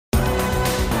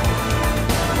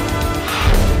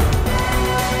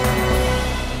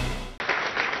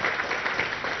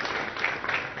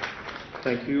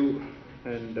Thank you,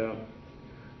 and a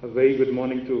very good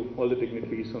morning to all the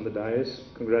dignitaries on the dais.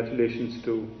 Congratulations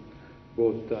to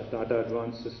both Tata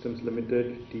Advanced Systems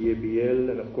Limited, TABL,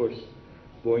 and of course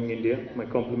Boeing India. My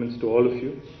compliments to all of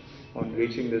you on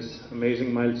reaching this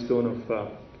amazing milestone of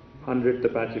 100th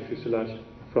Apache Fuselage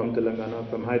from Telangana,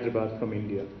 from Hyderabad, from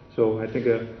India. So I think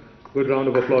a good round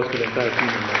of applause to the entire team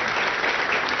on that.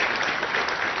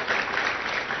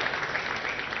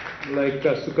 Like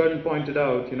Sukarn pointed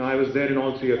out, I was there in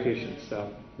all three occasions.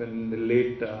 When the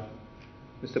late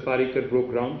Mr. Parikar broke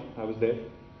ground, I was there.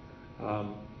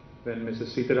 When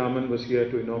Mrs. Sitaraman was here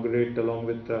to inaugurate, along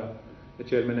with the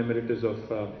Chairman Emeritus of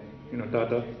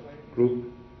Tata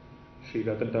Group, Sri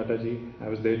Ratan Tata ji, I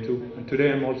was there too. And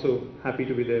today I'm also happy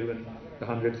to be there when the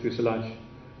 100th fuselage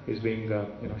is being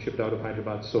shipped out of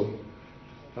Hyderabad. So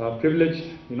privileged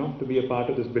to be a part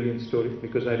of this brilliant story,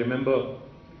 because I remember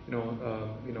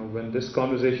when this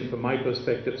conversation from my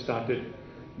perspective started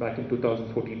back in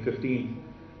 2014-15,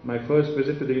 my first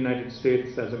visit to the United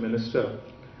States as a minister,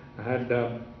 I had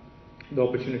the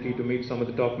opportunity to meet some of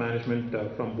the top management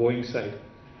from Boeing side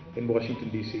in Washington,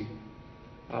 D.C.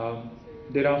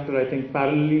 Thereafter, I think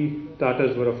parallelly,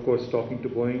 Tatas were of course talking to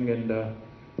Boeing, and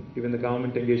even the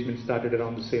government engagement started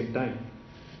around the same time.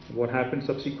 What happened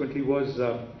subsequently was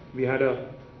we had a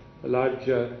large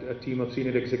team of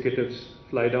senior executives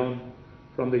fly down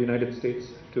from the United States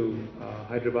to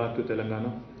Hyderabad to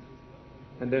Telangana.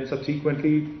 And then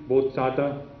subsequently, both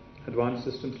Tata, Advanced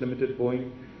Systems Limited,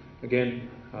 Boeing, again,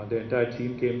 the entire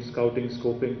team came scouting,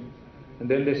 scoping. And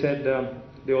then they said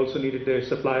they also needed their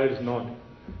suppliers nod.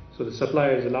 So the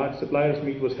suppliers, a large suppliers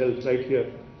meet was held right here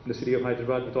in the city of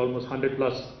Hyderabad with almost 100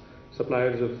 plus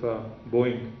suppliers of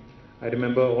Boeing. I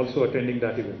remember also attending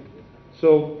that event.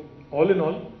 So all in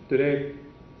all, today,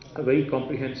 a very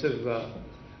comprehensive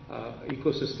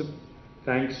ecosystem,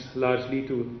 thanks largely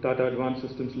to Tata Advanced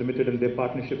Systems Limited and their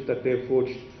partnerships that they have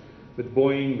forged with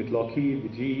Boeing, with Lockheed,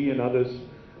 with GE and others.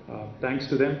 Thanks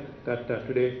to them that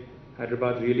today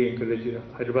Hyderabad really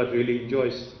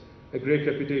enjoys a great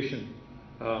reputation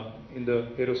in the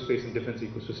aerospace and defense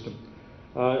ecosystem.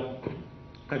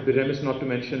 I'd be remiss not to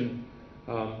mention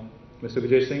Mr.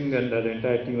 Vijay Singh and the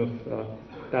entire team of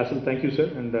TASL. Thank you,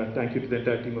 sir, and thank you to the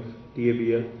entire team of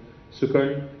TABL.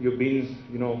 Sukarn, you've been,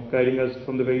 guiding us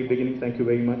from the very beginning. Thank you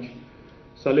very much.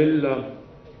 Salil,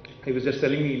 he was just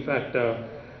telling me, in fact,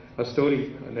 a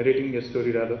story, narrating a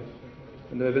story rather.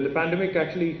 And when the pandemic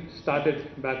actually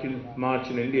started back in March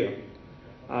in India,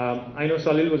 I know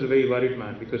Salil was a very worried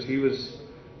man, because he was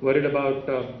worried about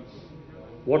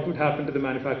what would happen to the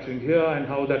manufacturing here and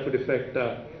how that would affect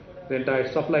the entire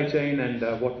supply chain, and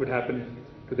what would happen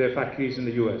to their factories in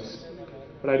the US.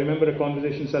 But I remember a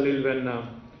conversation, Salil,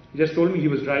 when he just told me he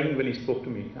was driving when he spoke to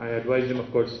me. I advised him, of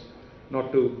course,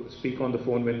 not to speak on the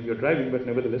phone when you're driving, but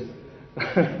nevertheless.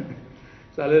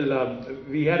 Salil,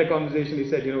 we had a conversation. He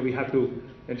said, we have to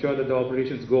ensure that the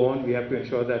operations go on. We have to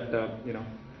ensure that,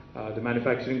 the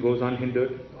manufacturing goes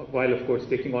unhindered, while, of course,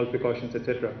 taking all precautions,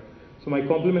 etc. So my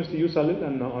compliments to you, Salil,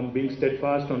 and on being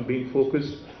steadfast, on being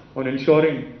focused, on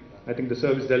ensuring, I think, the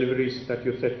service deliveries that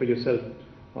you've set for yourself,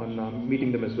 on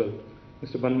meeting them as well.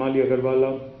 Mr. Banmali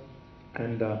Agarwala,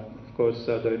 and of course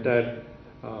the entire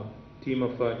team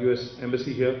of US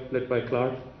Embassy here, led by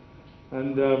Clark,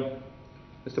 and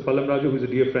Mr. Pallam Raju, who is a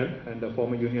dear friend and a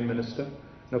former Union Minister,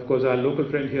 and of course our local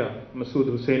friend here, Masood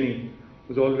Hussaini,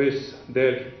 who's always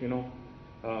there,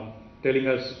 telling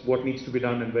us what needs to be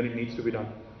done and when it needs to be done.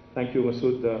 Thank you,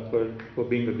 Masood, for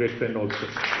being a great friend also.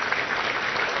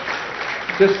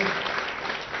 Just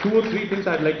 2 or 3 things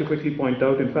I'd like to quickly point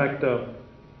out. In fact,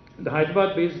 the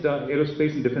Hyderabad-based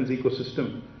aerospace and defense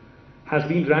ecosystem has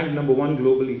been ranked #1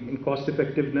 globally in cost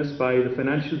effectiveness by the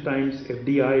Financial Times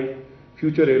FDI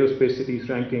Future Aerospace Cities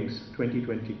Rankings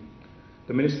 2020.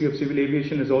 The Ministry of Civil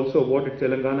Aviation has also awarded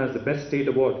Telangana as the Best State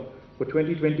Award for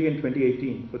 2020 and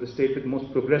 2018 for the state with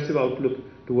most progressive outlook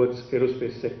towards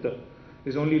aerospace sector.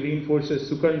 This only reinforces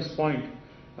Sukarn's point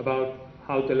about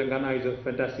how Telangana is a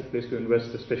fantastic place to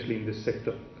invest, especially in this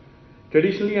sector.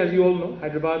 Traditionally, as you all know,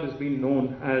 Hyderabad has been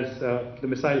known as the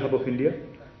missile hub of India,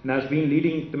 and has been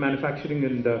leading the manufacturing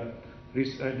and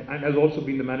has also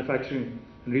been the manufacturing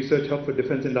and research hub for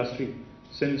defense industry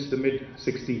since the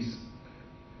mid-60s.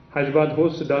 Hyderabad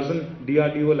hosts a dozen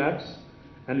DRDO labs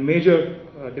and major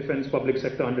defense public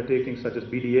sector undertakings such as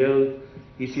BDL,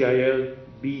 ECIL,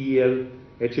 BEL,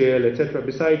 HAL, etc.,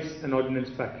 besides an ordnance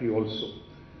factory also.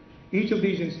 Each of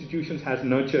these institutions has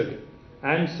nurtured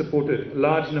and supported a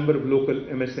large number of local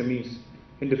MSMEs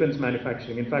in defense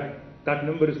manufacturing. In fact, that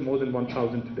number is more than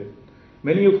 1,000 today,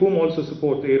 many of whom also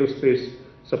support the aerospace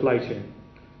supply chain.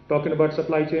 Talking about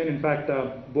supply chain, in fact,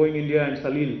 Boeing India and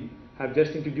Salil have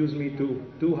just introduced me to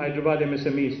two Hyderabad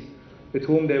MSMEs with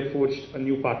whom they have forged a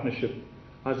new partnership.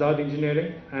 Azad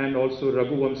Engineering and also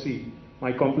Raghu Vamsi.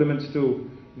 My compliments to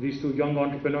these two young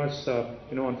entrepreneurs,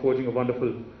 on forging a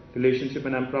wonderful relationship,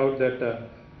 and I'm proud that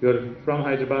you're from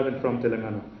Hyderabad and from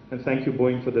Telangana. And thank you,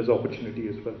 Boeing, for this opportunity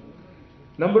as well.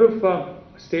 Number of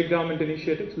state government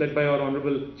initiatives led by our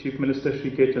Honorable Chief Minister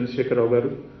Shri K. Chandrasekhar Rao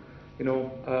Garu.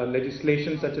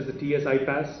 Legislation such as the TSI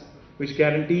Pass, which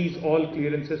guarantees all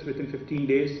clearances within 15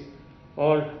 days,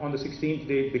 or on the 16th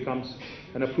day it becomes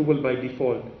an approval by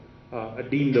default, a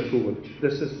deemed approval.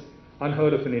 This is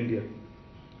unheard of in India.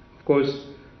 Of course,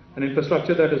 an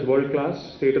infrastructure that is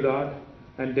world-class, state-of-the-art,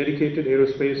 and dedicated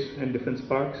aerospace and defense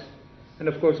parks, and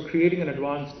of course creating an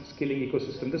advanced skilling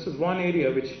ecosystem. This is one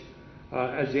area which,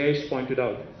 as Jayesh pointed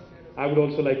out, I would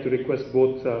also like to request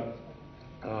both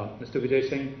Mr. Vijay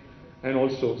Singh and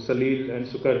also Salil and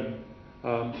Sukaran,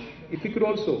 if you could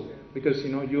also, because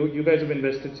you guys have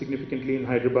invested significantly in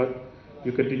Hyderabad,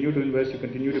 you continue to invest, you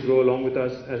continue to grow along with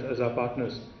us as our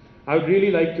partners. I would really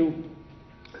like to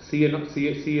see an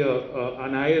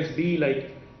ISB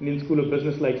like Indian School of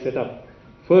Business like setup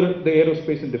for the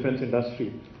aerospace and defense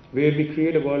industry, where we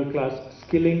create a world-class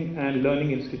skilling and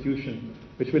learning institution,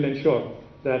 which will ensure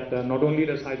that not only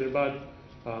does Hyderabad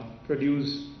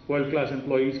produce world-class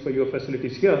employees for your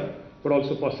facilities here, but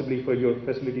also possibly for your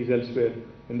facilities elsewhere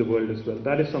in the world as well.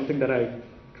 That is something that I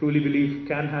truly believe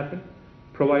can happen,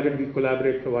 provided we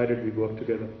collaborate, provided we work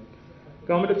together.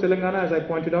 Government of Telangana, as I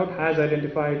pointed out, has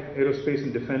identified aerospace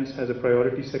and defense as a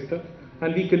priority sector,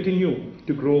 and we continue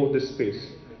to grow this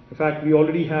space. In fact, we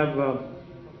already have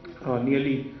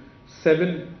nearly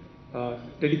 7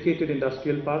 dedicated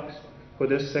industrial parks for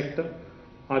this sector.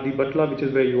 Adi Batla, which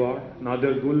is where you are,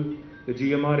 Nadar Gul, the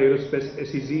GMR Aerospace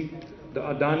SEZ, the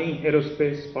Adani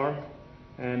Aerospace Park,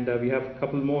 and we have a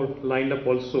couple more lined up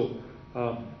also,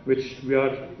 which we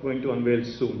are going to unveil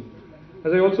soon.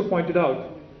 As I also pointed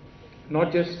out,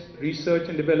 not just research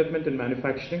and development and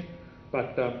manufacturing,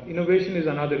 but innovation is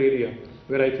another area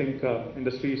where I think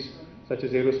industries such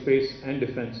as aerospace and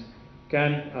defense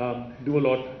can do a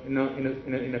lot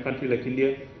in a country like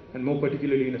India, and more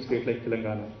particularly in a state like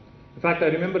Telangana. In fact, I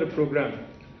remember a program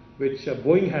which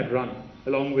Boeing had run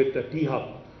along with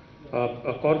T-Hub,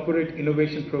 a corporate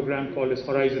innovation program called as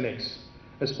Horizon X.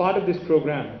 As part of this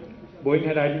program, Boeing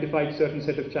had identified certain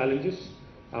set of challenges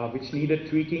which needed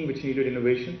tweaking, which needed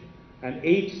innovation, and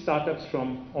 8 startups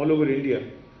from all over India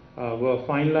were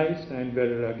finalized and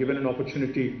were given an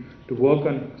opportunity to work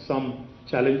on some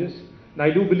challenges. And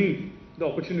I do believe the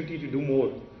opportunity to do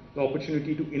more, the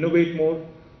opportunity to innovate more,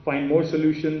 find more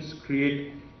solutions,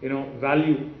 create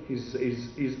value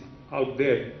is out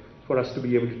there for us to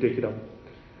be able to take it up.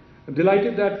 I'm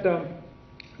delighted that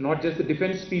not just the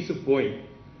defense piece of Boeing,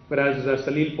 but as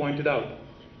Salil pointed out,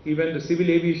 even the civil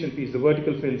aviation piece, the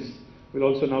vertical fins, will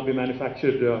also now be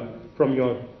manufactured from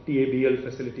your TABL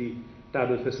facility,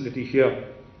 TABL facility here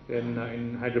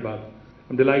in Hyderabad.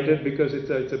 I'm delighted because it's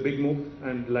a big move,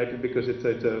 and delighted because it's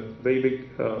a very big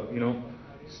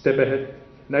step ahead.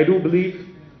 And I do believe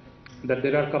that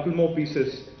there are a couple more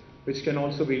pieces which can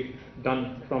also be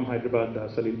done from Hyderabad,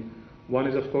 Salil. One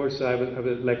is, of course,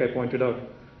 like I pointed out,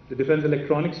 the defense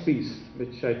electronics piece,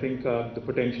 which I think the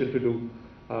potential to do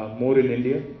more in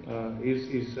India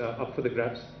is up for the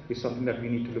grabs, is something that we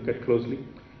need to look at closely.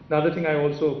 The other thing I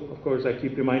also, of course, I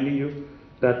keep reminding you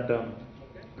that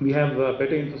we have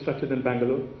better infrastructure than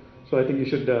Bangalore, so I think you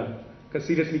should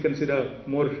seriously consider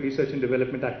more research and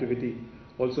development activity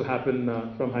also happen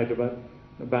from Hyderabad.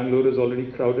 Bangalore is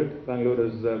already crowded. Bangalore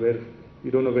is where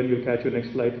you don't know when you'll catch your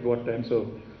next flight at what time,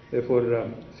 so therefore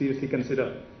seriously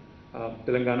consider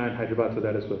Telangana and Hyderabad for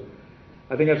that as well.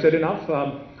 I think I've said enough.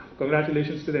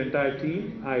 Congratulations to the entire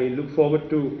team. I look forward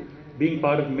to being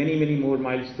part of many, many more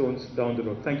milestones down the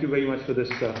road. Thank you very much for this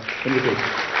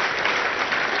invitation.